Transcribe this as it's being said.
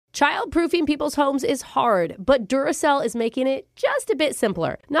Childproofing people's homes is hard, but Duracell is making it just a bit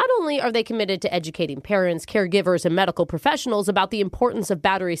simpler. Not only are they committed to educating parents, caregivers, and medical professionals about the importance of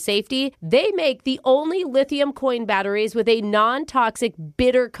battery safety, they make the only lithium coin batteries with a non-toxic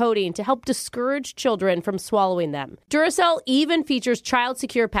bitter coating to help discourage children from swallowing them. Duracell even features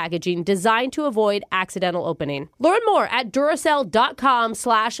child-secure packaging designed to avoid accidental opening. Learn more at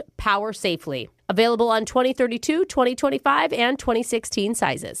Duracell.com/powersafely. Available on 2032, 2025, and 2016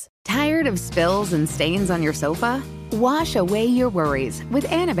 sizes. Tired of spills and stains on your sofa? Wash away your worries with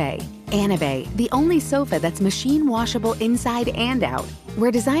Anabei. Anabei, the only sofa that's machine washable inside and out,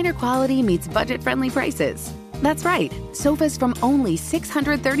 where designer quality meets budget-friendly prices. That's right, sofas from only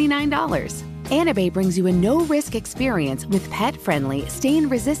 $639. Anabei brings you a no-risk experience with pet-friendly,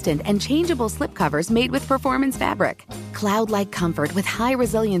 stain-resistant, and changeable slipcovers made with performance fabric, cloud-like comfort with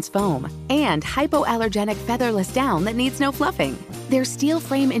high-resilience foam, and hypoallergenic featherless down that needs no fluffing. Their steel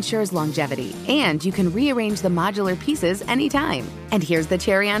frame ensures longevity, and you can rearrange the modular pieces anytime. And here's the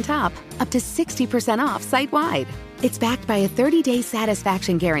cherry on top, up to 60% off site-wide. It's backed by a 30-day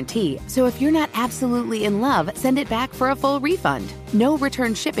satisfaction guarantee, so if you're not absolutely in love, send it back for a full refund. No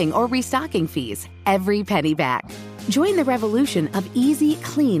return shipping or restocking fees. Every penny back. Join the revolution of easy,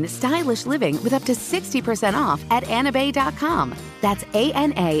 clean, stylish living with up to 60% off at Anabei.com. That's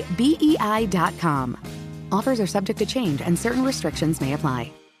ANABEI.com. Offers are subject to change and certain restrictions may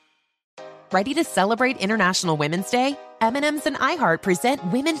apply. Ready to celebrate International Women's Day? M&M's and iHeart present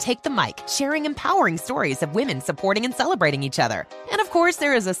Women Take the Mic, sharing empowering stories of women supporting and celebrating each other. And of course,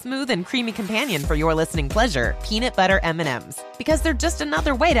 there is a smooth and creamy companion for your listening pleasure, peanut butter M&M's. Because they're just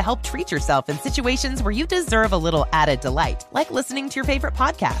another way to help treat yourself in situations where you deserve a little added delight, like listening to your favorite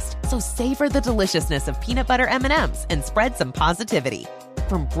podcast. So savor the deliciousness of peanut butter M&M's and spread some positivity.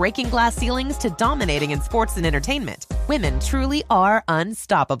 From breaking glass ceilings to dominating in sports and entertainment, women truly are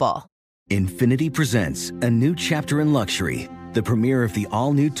unstoppable. Infinity presents a new chapter in luxury, the premiere of the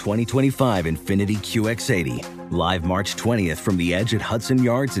all-new 2025 Infinity QX80, live March 20th from the Edge at Hudson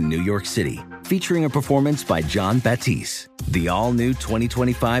Yards in New York City, featuring a performance by John Batiste. The all-new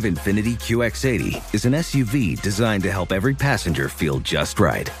 2025 Infinity QX80 is an SUV designed to help every passenger feel just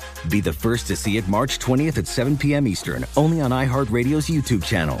right. Be the first to see it March 20th at 7 p.m. Eastern, only on iHeartRadio's YouTube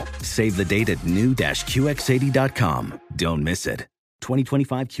channel. Save the date at new-QX80.com. Don't miss it.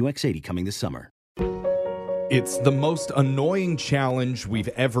 2025 QX80 coming this summer. It's the most annoying challenge we've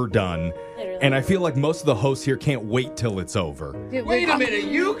ever done. And I feel like most of the hosts here can't wait till it's over. Dude, wait a minute,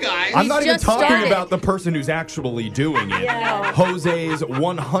 you guys. I'm not even just talking started. about the person who's actually doing it. Yeah. Jose's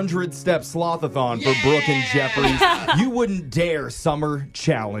 100-step sloth-a-thon for Brooke and Jeffries. You wouldn't dare summer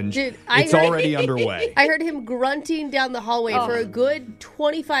challenge. Dude, it's already underway. I heard him grunting down the hallway for a good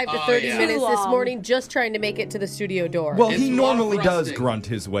 25 to 30 minutes this morning just trying to make it to the studio door. Well, It's he normally does thrusting. grunt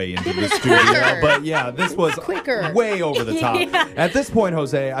his way into the it's studio, quicker. but yeah, this was quicker. way over the top. At this point,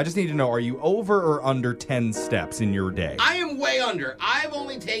 Jose, I just need to know, are you over or under 10 steps in your day? I am way under. I've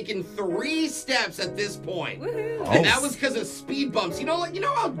only taken 3 steps at this point. Oh. And that was because of speed bumps. You know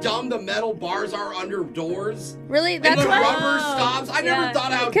how dumb the metal bars are under doors? Really? And That's the why rubber stops? I never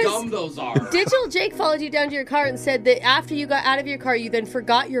thought how 'Cause dumb those are. Digital Jake followed you down to your car and said that after you got out of your car, you then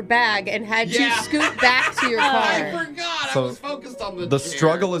forgot your bag and had to Yeah. scoot back to your I car. forgot. So, I was focused on the The chair.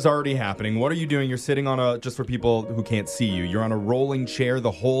 struggle is already happening. What are you doing? You're sitting on a, just for people who can't see you, you're on a rolling chair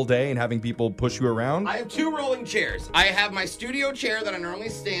the whole day and having people push you around? I have 2 rolling chairs. I have my studio chair that I normally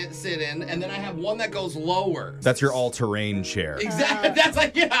sit in, and then I have one that goes lower. That's your all-terrain chair. Exactly. That's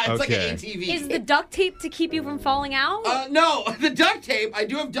like, it's like Okay. an ATV. Is the duct tape to keep you from falling out? No, the duct tape. I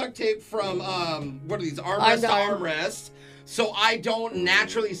do have duct tape from what are these armrest to Arm. armrest, so I don't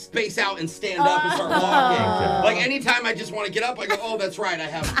naturally space out and stand up and start walking. Okay. Like anytime I just want to get up, I go, oh, that's right, I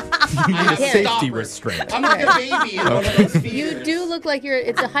have You need a safety stoppers. restraint. I'm like a baby in one of those feeders. You do look like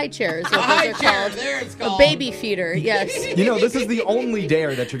it's a high chair. Is A what high those are chair. called. There it's A called. baby feeder, yes. You know, this is the only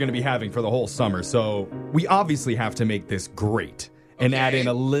dare that you're going to be having for the whole summer, so we obviously have to make this great and add in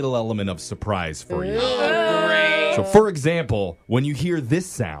a little element of surprise for you. Oh, great. So, for example, when you hear this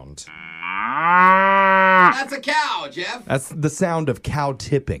sound, That's a cow, Jeff. that's the sound of cow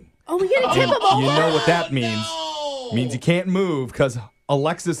tipping. Oh, we gotta tip them over. You know what that means. No. Means you can't move because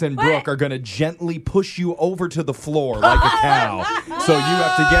Alexis and Brooke are going to gently push you over to the floor like a cow. So you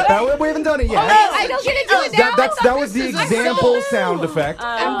have to get that. We haven't done it yet. I don't get to do it now. That was the This is example so sound effect.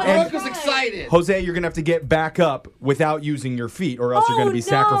 And Brooke was excited. Jose, you're going to have to get back up without using your feet, or else you're going to be no.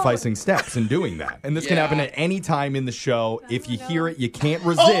 sacrificing steps in doing that. And this can Yeah. happen at any time in the show. If you hear it, you can't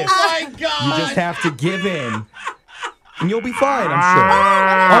resist. Oh my God. You just have to give in, and you'll be fine, I'm sure.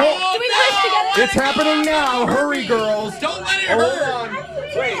 Do we push together? It's happening now. Hurry, girls. Don't let it Hold hurt. on.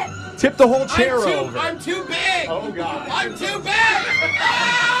 Wait. Tip the whole chair over. I'm too big. Oh, God. I'm too big.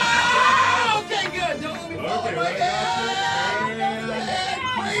 Ah! Okay, good. Don't let me fall on my head.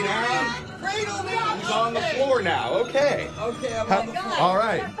 Cradle me. He's on the floor now. Okay. Okay, I'm on the floor. All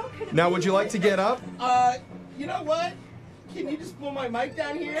right. Now, would you like to get up? You know what? Can you just pull my mic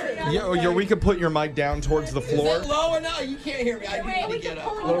down here? We could put your mic down towards the floor. Is it low enough? You can't hear me. I need to get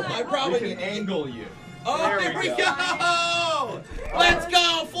up. I probably need to angle you. Oh, there we go. Let's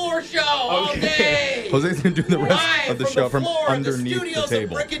go, floor show all day. Jose's going to do the rest Live of the show from floor of underneath the studios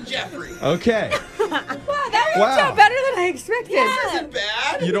table. Of Brick and Jeffrey. Okay. That worked out better than I expected. This isn't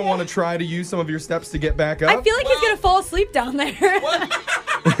bad. You don't want to try to use some of your steps to get back up? I feel like he's going to fall asleep down there. What?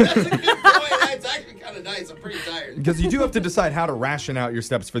 That's a good point. That's actually kind of nice. I'm pretty tired. Because you do have to decide how to ration out your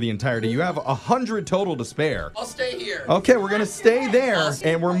steps for the entirety. You have 100 total to spare. I'll stay here. Okay, we're going to stay there,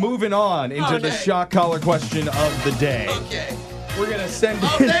 and we're moving on into the shock collar question of the day. Okay. We're going to send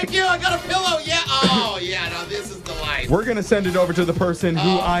Oh, it. thank you. I got a pillow. Yeah. Oh, yeah. Now this is the life. We're going to send it over to the person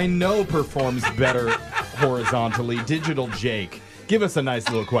who I know performs better horizontally, Digital Jake. Give us a nice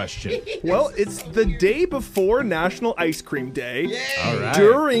little question. Well, it's the day before National Ice Cream Day, All right.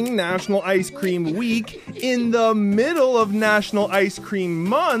 during National Ice Cream Week, in the middle of National Ice Cream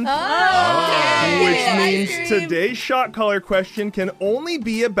Month, which means today's shot collar question can only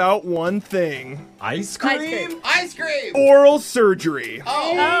be about one thing. Ice cream? Ice cream. Oral surgery.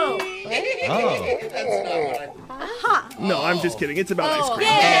 Oh. Oh. That's not what No, I'm just kidding. It's about ice cream.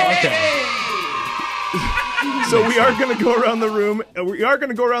 Okay. So we are going to go around the room. We are going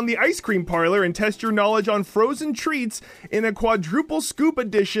to go around the ice cream parlor and test your knowledge on frozen treats in a quadruple scoop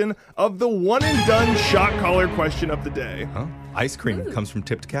edition of the one and done shot collar question of the day. Huh? Ice cream comes from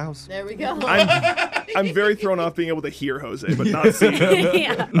tipped cows. There we go. I'm very thrown off being able to hear Jose, but not see him.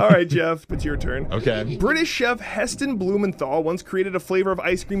 Yeah. All right, Jeff, it's your turn. Okay. British chef Heston Blumenthal once created a flavor of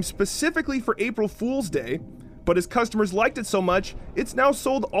ice cream specifically for April Fool's Day, but his customers liked it so much, it's now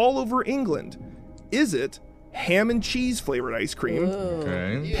sold all over England. Is it ham and cheese flavored ice cream,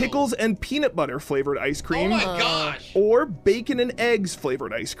 Okay. pickles and peanut butter flavored ice Oh cream, my gosh. or bacon and eggs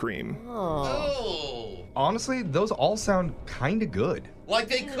flavored ice cream? Oh. Honestly, those all sound kind of good. Like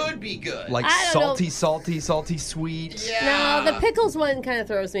they could be good. Like I don't know. salty, sweet. yeah. No, the pickles one kind of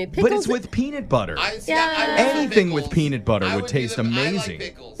throws me. Pickles, But it's with peanut butter. I Yeah. prefer Anything with pickles. peanut butter I would do taste them. I amazing. like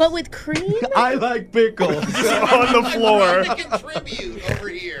pickles. but with cream? I like pickles. On the floor. I'm trying to contribute over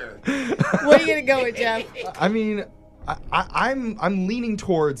here. What are you going to go with, Jeff? I mean, I'm leaning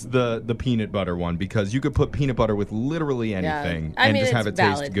towards the peanut butter one because you could put peanut butter with literally anything I and mean, just have it it's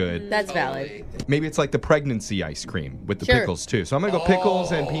valid. taste good. That's valid. Maybe it's like the pregnancy ice cream with the Sure. pickles too. So I'm gonna go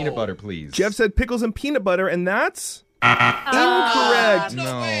pickles and peanut butter, please. Jeff said pickles and peanut butter, and that's incorrect.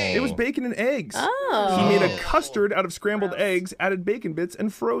 No. It was bacon and eggs. Oh. He made a custard out of scrambled eggs, added bacon bits,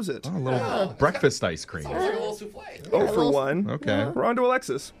 and froze it. A little breakfast ice cream. It's like a little souffle. Oh, for one. Okay. We're on to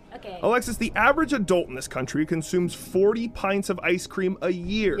Alexis. Okay. Alexis, the average adult in this country consumes 40 pints of ice cream a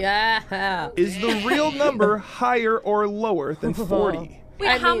year. Yeah. Is the real number higher or lower than 40? Wait,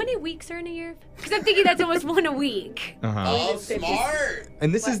 I how mean- many weeks are in a year? Because I'm thinking that's almost one a week. Oh, smart.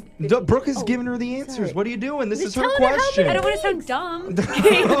 And this is Brooke is giving her the answers. What are you doing? This is her telling her how question. I don't want to sound dumb.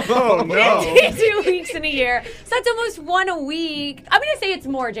 Oh, no. 2 weeks in a year. So that's almost one a week. I'm going to say it's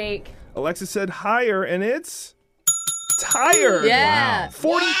more, Jake. Alexis said higher, and it's higher. Yeah.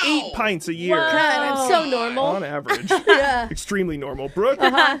 48 pints a year. God, I'm so normal. On average. Yeah. Extremely normal. Brooke, I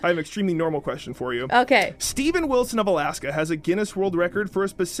have an extremely normal question for you. Okay. Stephen Wilson of Alaska has a Guinness World Record for a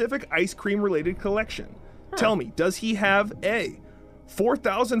specific ice cream related collection. Tell me, does he have A,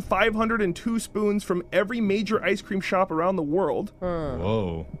 4,502 spoons from every major ice cream shop around the world,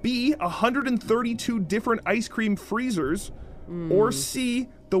 Whoa. B, 132 different ice cream freezers, or C,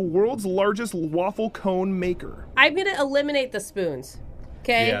 the world's largest waffle cone maker? I'm going to eliminate the spoons.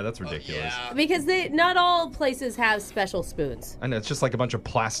 Okay? Yeah, that's ridiculous. Yeah. Because not all places have special spoons. I know it's just like a bunch of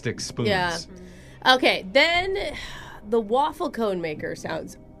plastic spoons. Yeah. Okay, then the waffle cone maker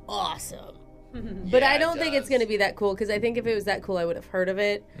sounds awesome. But I don't think it's going to be that cool because I think if it was that cool, I would have heard of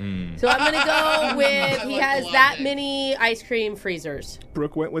it. So I'm going to go with he has that many ice cream freezers.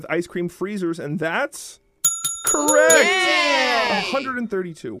 Brooke went with ice cream freezers, and that's correct. Yeah.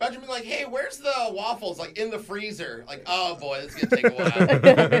 132. Imagine being like, hey, where's the waffles? Like in the freezer. Like, oh boy, this is gonna take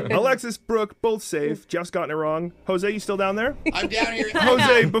a while. Alexis, Brooke, both safe. Jeff's gotten it wrong. Jose, you still down there? I'm down here.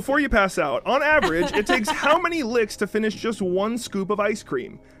 Jose, before you pass out, on average, it takes how many licks to finish just one scoop of ice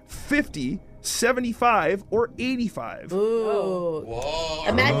cream? 50, 75, or 85? Ooh. Whoa.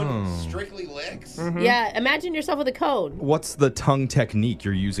 Imagine- Strictly licks? Yeah, imagine yourself with a cone. What's the tongue technique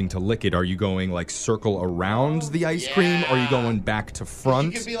you're using to lick it? Are you going like circle around the ice cream? Or are you going back to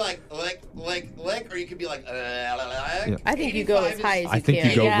front? You could be like, lick, or you could be like, I think you go as high as you I think can.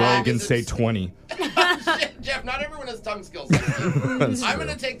 you go Yeah. rogue and say 20. Shit, Jeff, not everyone has tongue skills like you. I'm going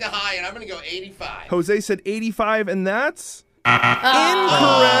to take the high, and I'm going to go 85. Jose said 85, and that's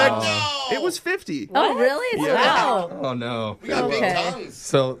incorrect. No. It was 50. Oh, really? Yeah. Wow. Oh, no. We got big Okay. tongues.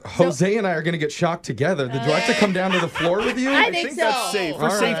 So Jose and I are going to get shocked together. Do I have to come down to the floor with you? I I think think that's so. safe for All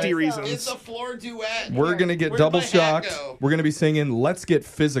safety right. It's reasons. a floor duet. We're going to get Where double did my hat shocked. go? We're going to be singing Let's Get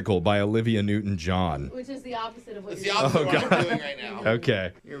Physical by Olivia Newton-John. Which is the opposite of what It's you're the opposite of what God. I'm doing right now.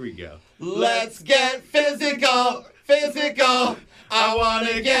 Okay. Here we go. Let's get physical, physical. I want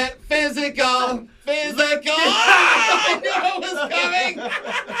to get physical, physical. I knew it was coming.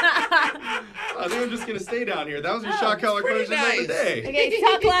 I think I'm just going to stay down here. That was your shot collar question question of the day. Okay,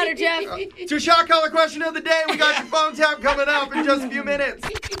 talk louder, Jeff. It's your shot collar question of the day. We got your phone tap coming up in just a few minutes.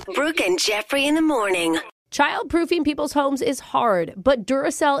 Brooke and Jeffrey in the morning. Childproofing people's homes is hard, but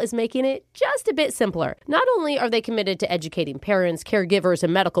Duracell is making it just a bit simpler. Not only are they committed to educating parents, caregivers,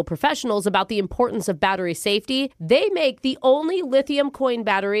 and medical professionals about the importance of battery safety, they make the only lithium coin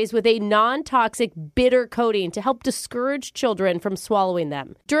batteries with a non-toxic bitter coating to help discourage children from swallowing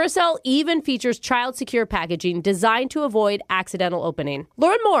them. Duracell even features child-secure packaging designed to avoid accidental opening.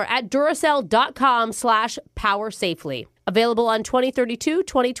 Learn more at Duracell.com/powersafely. Available on 2032,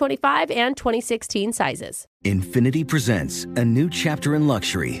 2025, and 2016 sizes. Infinity presents a new chapter in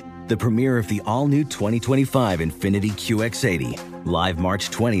luxury, the premiere of the all-new 2025 Infinity QX80, live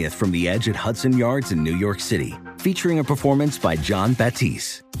March 20th from the Edge at Hudson Yards in New York City, featuring a performance by John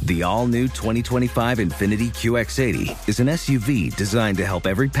Batisse. The all-new 2025 Infinity QX80 is an SUV designed to help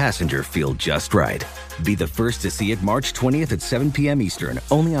every passenger feel just right. Be the first to see it March 20th at 7 p.m. Eastern,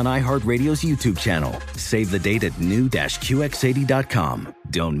 only on iHeartRadio's YouTube channel. Save the date at new-QX80.com.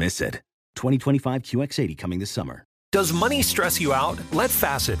 Don't miss it. 2025 QX80 coming this summer. Does money stress you out? Let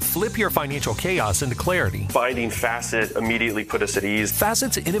Facet flip your financial chaos into clarity. Finding Facet immediately put us at ease.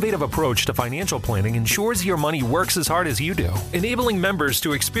 Facet's innovative approach to financial planning ensures your money works as hard as you do, enabling members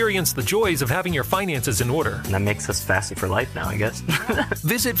to experience the joys of having your finances in order. And that makes us Facet for life now, I guess.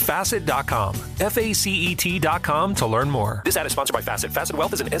 Visit Facet.com, FACET.com to learn more. This ad is sponsored by Facet. Facet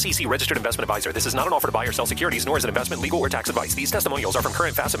Wealth is an SEC registered investment advisor. This is not an offer to buy or sell securities, nor is it investment, legal, or tax advice. These testimonials are from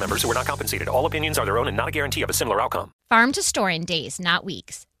current Facet members who are not compensated. All opinions are their own and not a guarantee of a similar outcome. Farm to store in days, not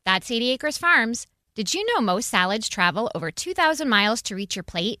weeks. That's 80 Acres Farms. Did you know most salads travel over 2,000 miles to reach your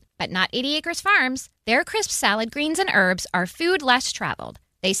plate? But not 80 Acres Farms. Their crisp salad greens and herbs are food less traveled.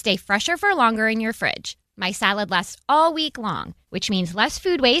 They stay fresher for longer in your fridge. My salad lasts all week long, which means less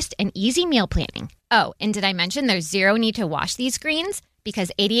food waste and easy meal planning. Oh, and did I mention there's zero need to wash these greens?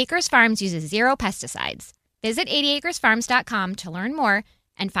 Because 80 Acres Farms uses zero pesticides. Visit 80acresfarms.com to learn more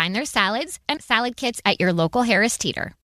and find their salads and salad kits at your local Harris Teeter.